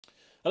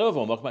Hello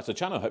everyone, welcome back to the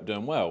channel, hope you're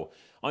doing well.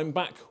 I'm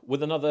back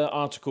with another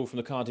article from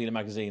the Car Dealer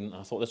magazine.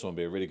 I thought this one would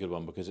be a really good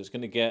one because it's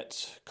going to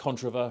get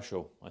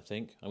controversial, I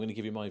think. I'm going to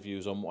give you my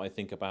views on what I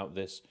think about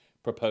this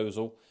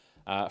proposal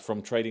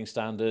from trading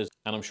standards,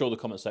 and I'm sure the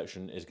comment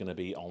section is going to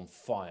be on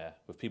fire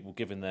with people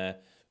giving their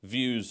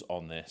views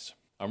on this.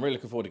 I'm really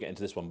looking forward to getting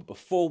to this one, but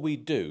before we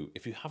do,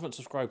 if you haven't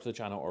subscribed to the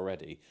channel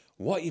already,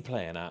 what are you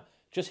playing at?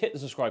 Just hit the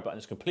subscribe button,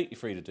 it's completely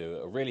free to do,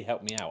 it'll really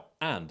help me out.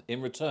 And in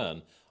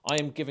return, I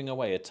am giving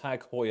away a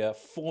Tag Heuer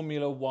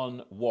Formula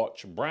One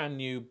watch, brand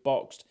new,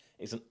 boxed.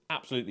 It's an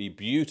absolutely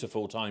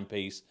beautiful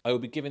timepiece. I will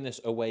be giving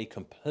this away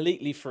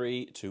completely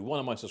free to one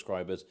of my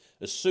subscribers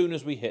as soon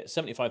as we hit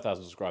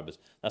 75,000 subscribers.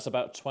 That's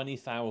about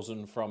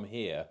 20,000 from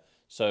here.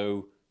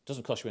 So it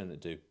doesn't cost you anything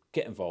to do.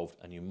 Get involved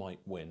and you might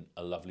win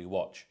a lovely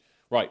watch.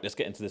 Right, let's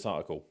get into this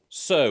article.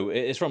 So,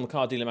 it is from the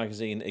Car Dealer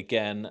magazine.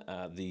 Again,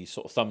 the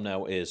sort of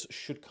thumbnail is,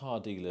 should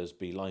car dealers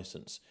be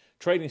licensed?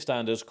 Trading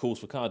Standards calls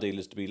for car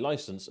dealers to be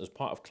licensed as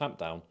part of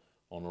clampdown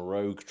on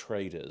rogue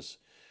traders.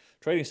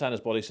 Trading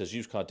Standards body says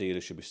used car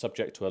dealers should be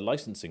subject to a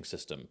licensing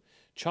system.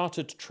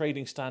 Chartered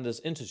Trading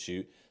Standards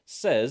Institute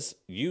says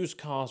used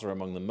cars are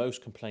among the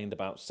most complained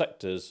about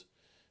sectors,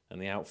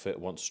 and the outfit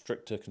wants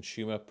stricter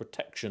consumer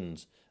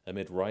protections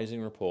amid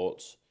rising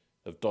reports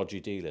of dodgy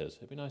dealers.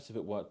 It'd be nice if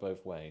it worked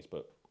both ways,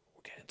 but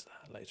we'll get into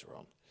that later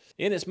on.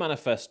 In its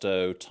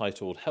manifesto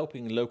titled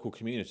Helping Local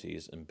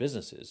Communities and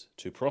Businesses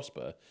to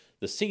Prosper,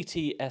 the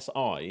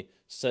CTSI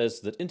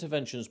says that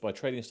interventions by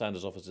trading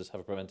standards officers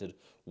have prevented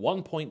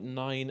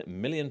 £1.9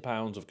 million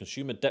of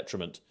consumer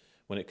detriment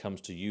when it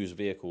comes to used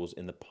vehicles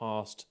in the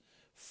past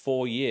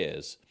 4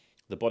 years.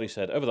 The body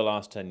said over the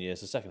last 10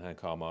 years, the second-hand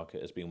car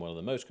market has been one of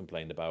the most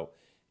complained about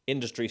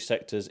industry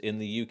sectors in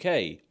the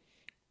UK.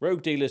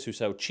 Rogue dealers who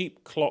sell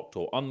cheap, clocked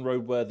or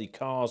unroadworthy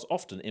cars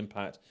often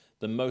impact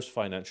the most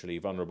financially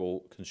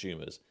vulnerable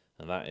consumers,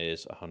 and that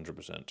is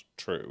 100%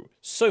 true.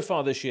 So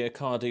far this year,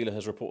 Car Dealer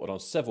has reported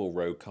on several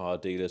rogue car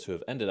dealers who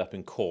have ended up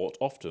in court,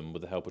 often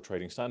with the help of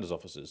trading standards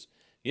officers.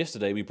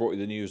 Yesterday, we brought you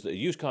the news that a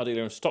used car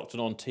dealer in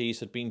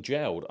Stockton-on-Tees had been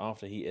jailed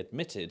after he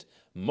admitted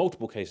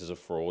multiple cases of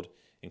fraud,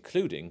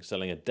 including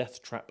selling a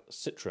death trap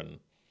Citroen.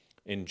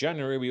 In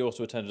January, we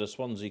also attended a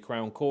Swansea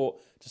Crown Court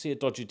to see a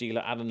dodgy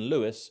dealer, Alan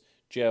Lewis,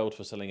 jailed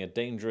for selling a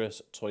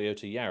dangerous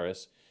Toyota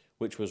Yaris,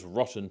 which was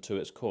rotten to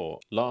its core.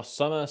 Last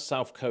summer,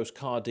 South Coast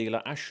car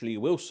dealer Ashley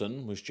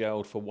Wilson was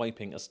jailed for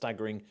wiping a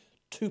staggering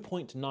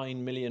 2.9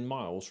 million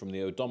miles from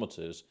the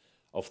odometers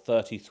of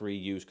 33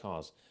 used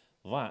cars.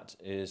 That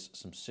is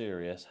some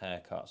serious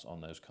haircuts on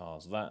those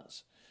cars.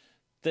 That's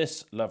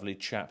this lovely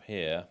chap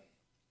here,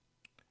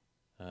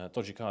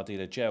 dodgy car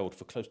dealer, jailed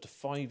for close to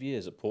 5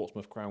 years at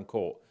Portsmouth Crown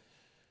Court.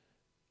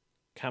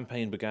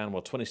 Campaign began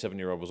while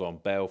 27-year-old was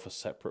on bail for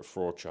separate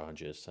fraud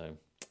charges, so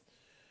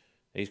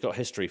he's got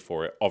history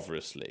for it,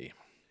 obviously.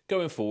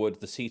 Going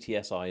forward, the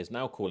CTSI is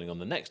now calling on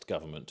the next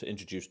government to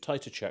introduce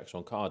tighter checks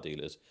on car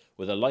dealers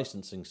with a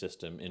licensing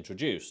system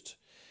introduced.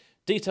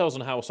 Details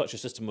on how such a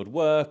system would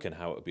work and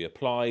how it would be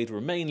applied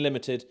remain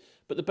limited,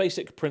 but the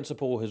basic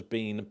principle has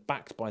been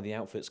backed by the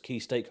outfit's key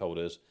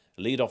stakeholders,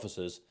 lead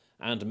officers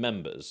and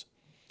members.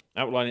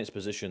 Outlining its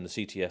position, the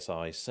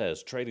CTSI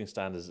says Trading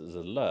Standards is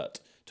alert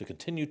to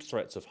continued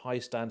threats of high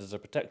standards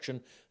of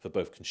protection for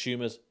both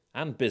consumers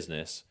and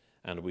business,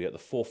 and we are at the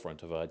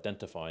forefront of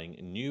identifying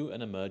new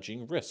and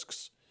emerging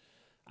risks.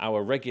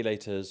 Our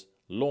regulators,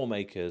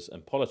 lawmakers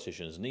and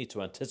politicians need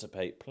to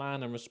anticipate,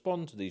 plan and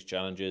respond to these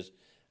challenges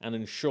and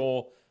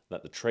ensure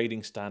that the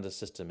trading standards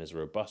system is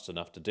robust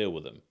enough to deal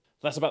with them.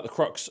 That's about the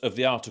crux of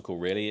the article,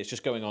 really. It's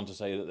just going on to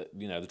say that,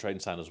 you know, the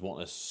trading standards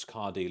want us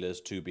car dealers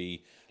to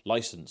be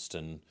licensed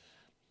and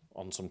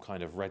on some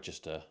kind of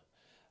register,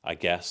 I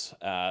guess.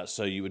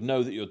 So you would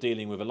know that you're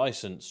dealing with a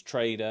licensed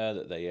trader,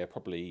 that they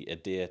probably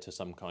adhere to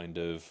some kind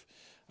of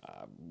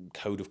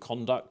code of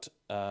conduct,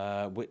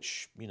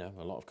 which, you know,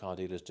 a lot of car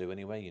dealers do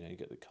anyway. You know, you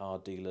get the car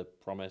dealer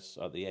promise,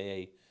 the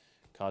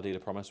AA car dealer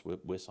promise.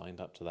 We're signed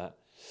up to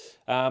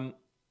that.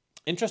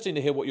 Interesting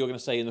to hear what you're going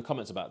to say in the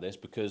comments about this,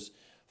 because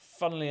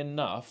funnily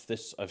enough,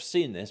 I've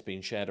seen this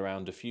being shared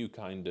around a few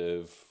kind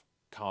of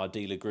car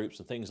dealer groups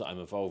and things that I'm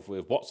involved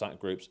with, WhatsApp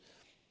groups,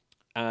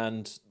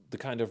 and the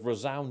kind of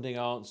resounding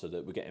answer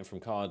that we're getting from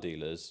car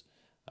dealers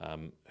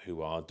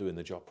who are doing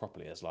the job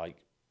properly is like,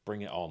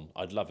 bring it on.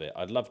 I'd love it.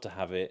 I'd love to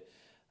have it.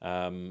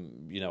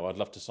 You know, I'd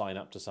love to sign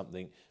up to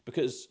something,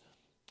 because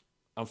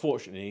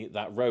unfortunately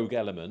that rogue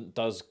element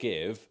does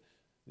give,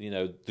 you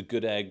know, the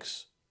good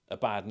eggs a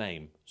bad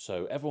name.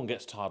 So everyone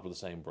gets tarred with the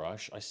same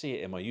brush. I see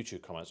it in my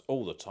YouTube comments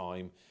all the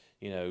time.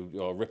 You know,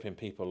 you're ripping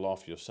people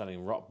off, you're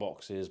selling rock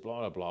boxes, blah,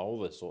 blah, blah, all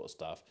this sort of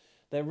stuff.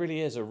 There really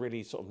is a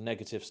really sort of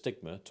negative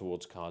stigma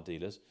towards car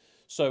dealers.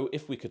 So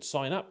if we could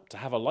sign up to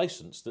have a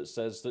license that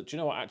says that, you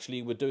know what,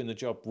 actually we're doing the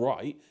job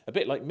right, a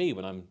bit like me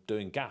when I'm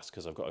doing gas,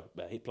 because I've got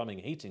a plumbing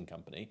and heating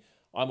company,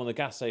 I'm on the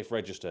gas safe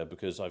register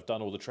because I've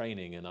done all the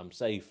training and I'm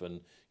safe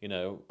and, you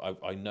know,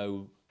 I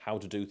know how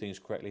to do things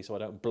correctly so I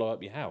don't blow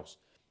up your house.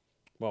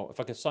 Well, if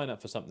I could sign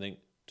up for something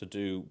to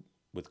do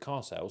with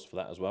car sales for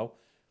that as well,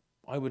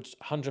 I would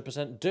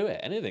 100% do it.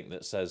 Anything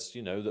that says,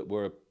 you know, that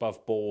we're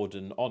above board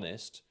and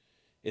honest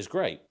is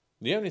great.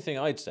 The only thing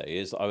I'd say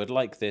is I would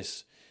like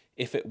this,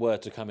 if it were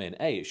to come in,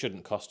 A, it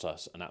shouldn't cost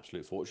us an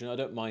absolute fortune. I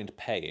don't mind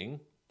paying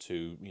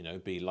to, you know,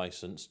 be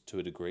licensed to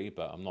a degree,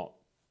 but I'm not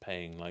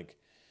paying like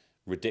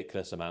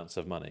ridiculous amounts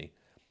of money.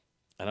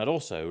 And I'd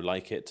also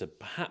like it to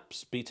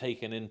perhaps be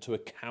taken into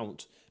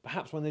account,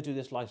 perhaps when they do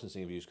this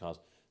licensing of used cars,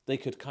 they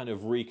could kind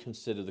of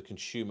reconsider the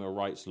consumer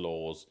rights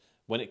laws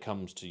when it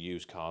comes to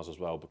used cars as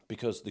well.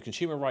 Because the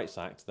Consumer Rights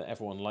Act that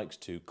everyone likes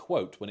to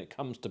quote when it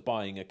comes to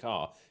buying a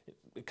car,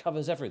 it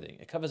covers everything.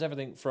 It covers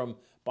everything from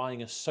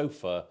buying a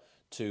sofa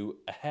to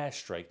a hair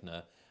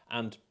straightener.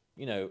 And,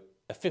 you know,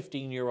 a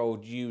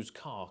 15-year-old used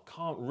car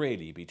can't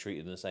really be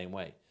treated in the same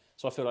way.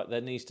 So I feel like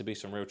there needs to be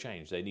some real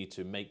change. They need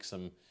to make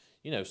some,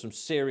 you know, some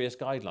serious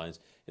guidelines.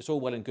 It's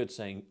all well and good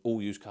saying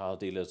all used car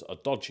dealers are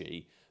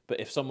dodgy, but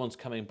if someone's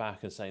coming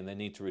back and saying they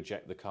need to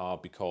reject the car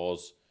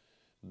because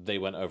they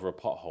went over a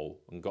pothole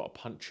and got a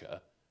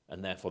puncture,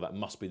 and therefore that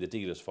must be the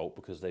dealer's fault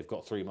because they've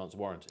got 3 months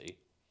warranty,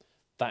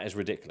 that is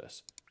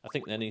ridiculous. I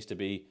think there needs to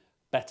be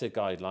better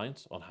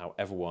guidelines on how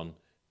everyone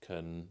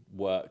can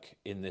work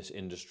in this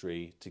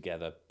industry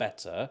together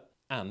better,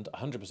 and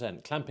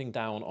 100% clamping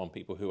down on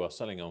people who are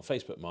selling on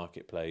Facebook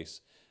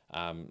Marketplace,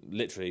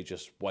 literally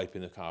just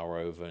wiping the car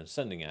over and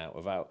sending it out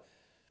without,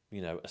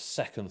 you know, a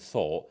second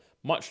thought.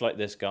 Much like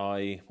this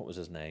guy, what was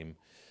his name?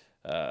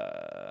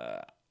 Simon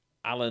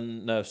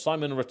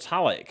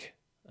Retallick.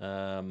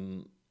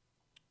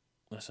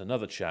 That's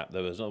another chap.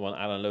 There was another one.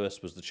 Alan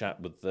Lewis was the chap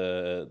with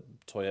the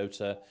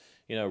Toyota.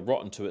 You know,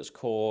 rotten to its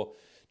core.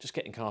 Just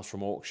getting cars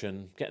from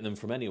auction, getting them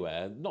from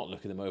anywhere, not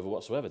looking them over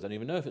whatsoever. Don't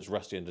even know if it's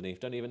rusty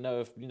underneath. Don't even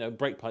know if, you know,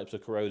 brake pipes are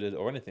corroded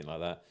or anything like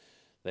that.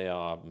 They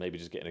are maybe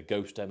just getting a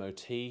ghost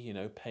MOT, you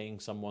know,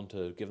 paying someone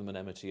to give them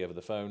an MOT over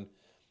the phone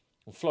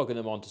and flogging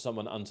them on to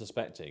someone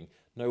unsuspecting.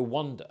 No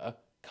wonder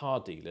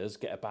car dealers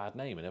get a bad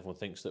name and everyone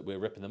thinks that we're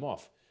ripping them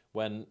off.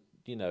 When,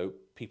 you know,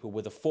 people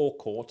with a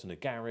forecourt and a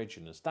garage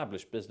and an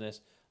established business,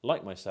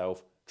 like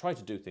myself, try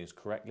to do things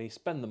correctly,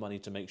 spend the money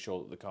to make sure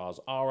that the cars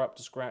are up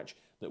to scratch,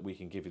 that we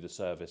can give you the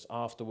service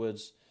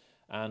afterwards,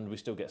 and we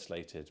still get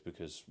slated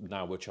because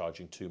now we're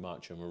charging too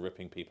much and we're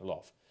ripping people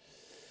off.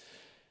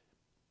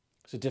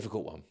 It's a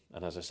difficult one,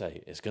 and as I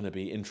say, it's going to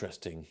be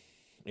interesting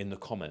in the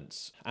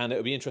comments, and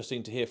it'll be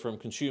interesting to hear from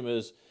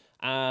consumers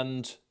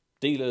and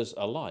dealers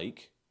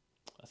alike.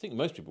 I think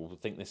most people will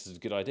think this is a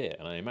good idea,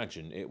 and I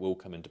imagine it will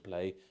come into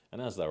play,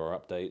 and as there are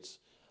updates,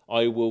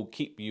 I will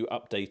keep you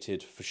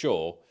updated for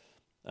sure.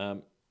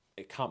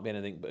 It can't be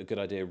anything but a good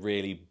idea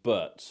really,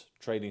 but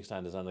trading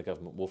standards and the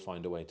government will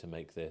find a way to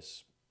make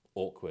this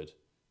awkward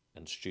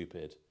and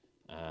stupid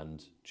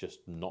and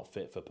just not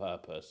fit for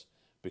purpose,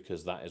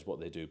 because that is what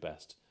they do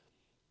best.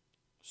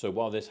 So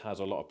while this has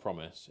a lot of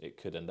promise, it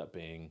could end up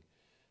being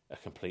a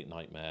complete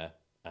nightmare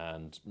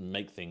and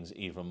make things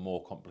even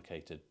more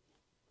complicated.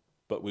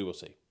 But we will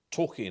see.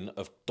 Talking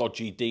of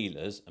dodgy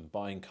dealers and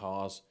buying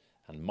cars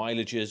and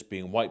mileages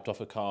being wiped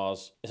off of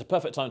cars, it's a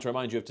perfect time to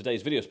remind you of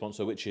today's video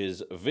sponsor, which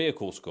is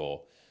Vehicle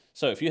Score.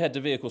 So if you head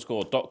to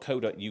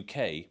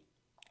vehiclescore.co.uk,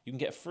 you can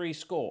get a free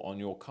score on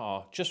your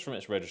car just from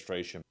its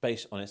registration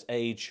based on its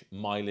age,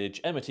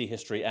 mileage, MOT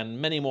history,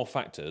 and many more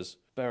factors.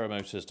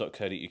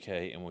 Barrowmotors.co.uk,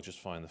 and we'll just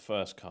find the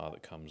first car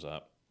that comes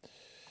up.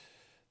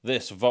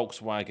 This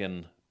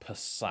Volkswagen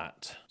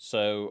Passat.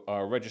 So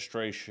our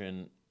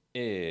registration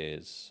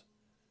is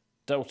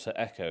Delta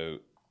Echo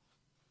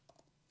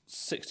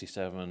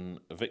 67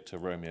 Victor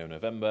Romeo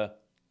November.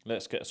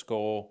 Let's get a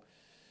score,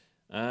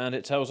 and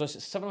it tells us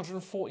it's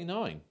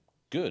 749.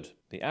 Good.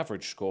 The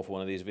average score for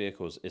one of these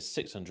vehicles is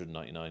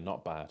 699,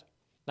 not bad.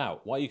 Now,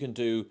 while you can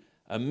do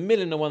a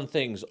million and one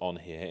things on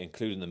here,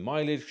 including the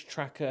mileage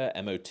tracker,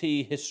 MOT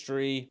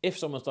history, if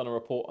someone's done a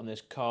report on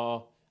this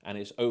car and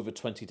it's over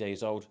 20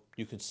 days old,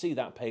 you can see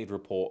that paid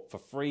report for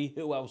free.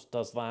 Who else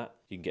does that?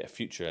 You can get a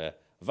future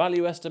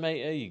value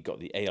estimator, you've got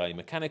the AI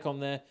mechanic on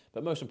there,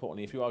 but most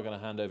importantly, if you are going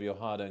to hand over your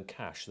hard-earned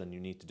cash, then you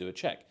need to do a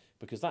check,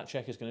 because that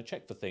check is going to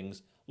check for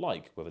things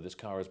like whether this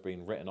car has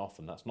been written off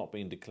and that's not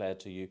been declared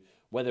to you,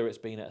 whether it's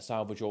been at a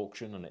salvage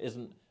auction and it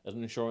isn't as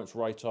an insurance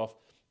write-off,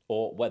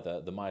 or whether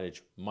the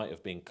mileage might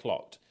have been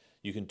clocked.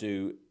 You can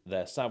do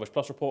their Salvage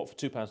Plus report for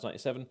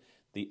 £2.97,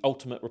 the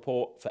Ultimate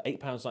report for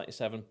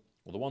 £8.97,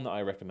 or the one that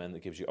I recommend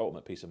that gives you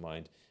ultimate peace of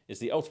mind is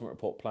the Ultimate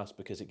Report Plus,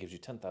 because it gives you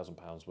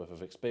 £10,000 worth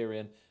of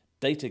Experian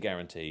data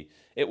guarantee.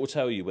 It will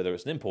tell you whether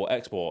it's an import,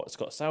 export, it's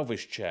got a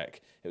salvage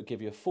check, it will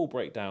give you a full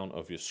breakdown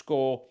of your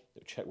score, it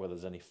will check whether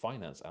there's any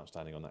finance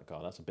outstanding on that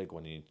car, that's a big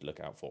one you need to look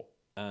out for.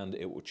 And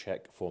it will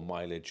check for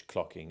mileage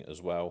clocking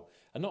as well.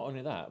 And not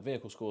only that,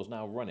 Vehicle Score is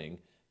now running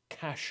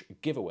cash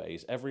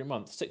giveaways every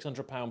month,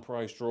 £600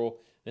 prize draw.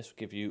 This will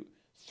give you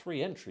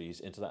 3 entries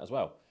into that as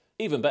well.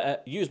 Even better,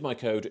 use my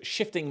code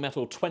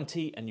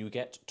SHIFTINGMetal20 and you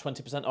get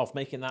 20% off,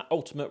 making that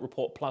Ultimate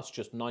Report Plus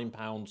just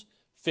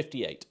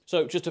 £9.58.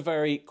 So just a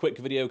very quick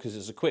video because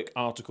it's a quick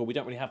article. We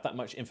don't really have that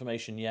much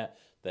information yet.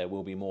 There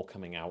will be more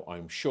coming out,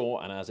 I'm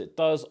sure. And as it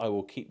does, I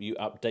will keep you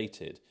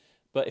updated.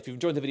 But if you've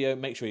enjoyed the video,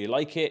 make sure you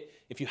like it.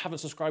 If you haven't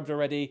subscribed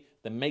already,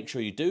 then make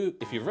sure you do.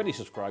 If you've already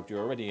subscribed,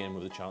 you're already in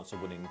with a chance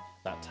of winning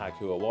that Tag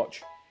Who or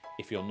Watch.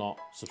 If you're not,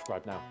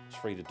 subscribe now. It's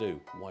free to do.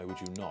 Why would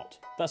you not?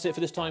 That's it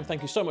for this time.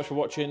 Thank you so much for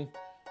watching.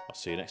 I'll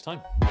see you next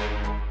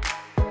time.